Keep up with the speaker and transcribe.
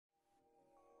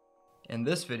In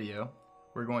this video,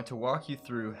 we're going to walk you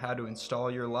through how to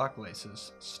install your lock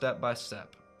laces step by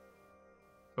step.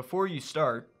 Before you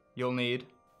start, you'll need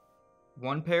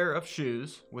one pair of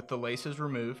shoes with the laces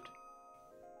removed,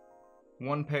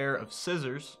 one pair of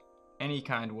scissors, any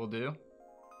kind will do,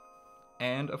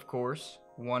 and of course,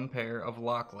 one pair of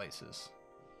lock laces.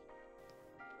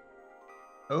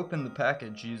 Open the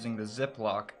package using the zip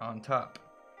lock on top.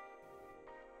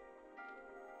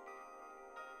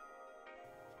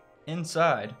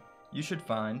 Inside, you should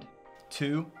find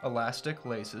 2 elastic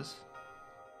laces,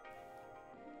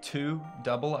 2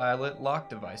 double-eyelet lock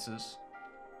devices,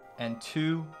 and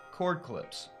 2 cord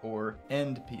clips or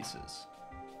end pieces.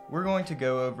 We're going to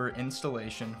go over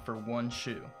installation for one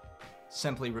shoe.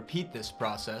 Simply repeat this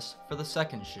process for the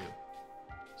second shoe.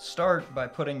 Start by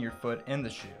putting your foot in the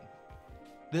shoe.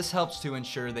 This helps to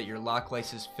ensure that your lock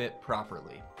laces fit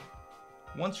properly.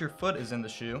 Once your foot is in the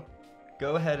shoe,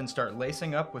 go ahead and start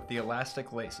lacing up with the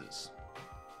elastic laces.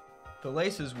 The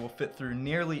laces will fit through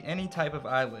nearly any type of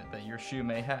eyelet that your shoe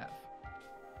may have.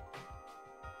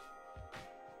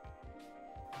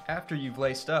 After you've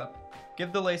laced up,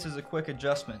 give the laces a quick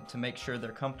adjustment to make sure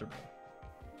they're comfortable.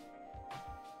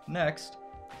 Next,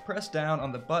 press down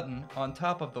on the button on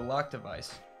top of the lock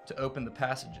device to open the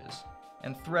passages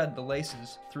and thread the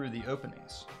laces through the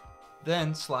openings.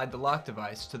 Then slide the lock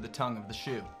device to the tongue of the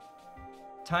shoe.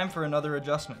 Time for another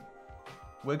adjustment.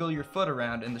 Wiggle your foot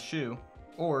around in the shoe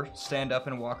or stand up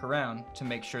and walk around to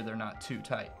make sure they're not too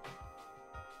tight.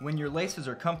 When your laces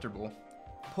are comfortable,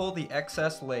 pull the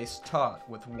excess lace taut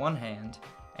with one hand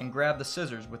and grab the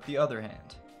scissors with the other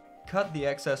hand. Cut the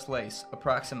excess lace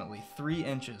approximately 3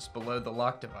 inches below the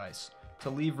lock device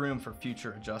to leave room for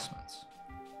future adjustments.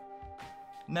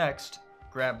 Next,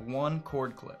 grab one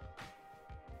cord clip.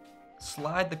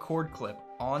 Slide the cord clip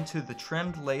onto the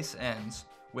trimmed lace ends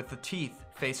with the teeth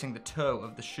facing the toe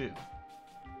of the shoe.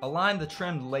 Align the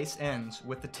trimmed lace ends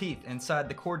with the teeth inside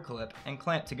the cord clip and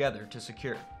clamp together to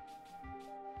secure.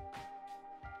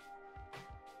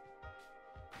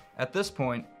 At this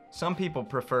point, some people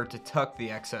prefer to tuck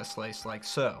the excess lace like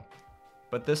so,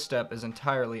 but this step is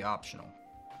entirely optional.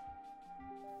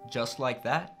 Just like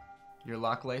that, your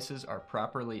lock laces are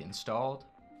properly installed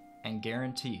and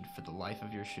guaranteed for the life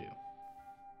of your shoe.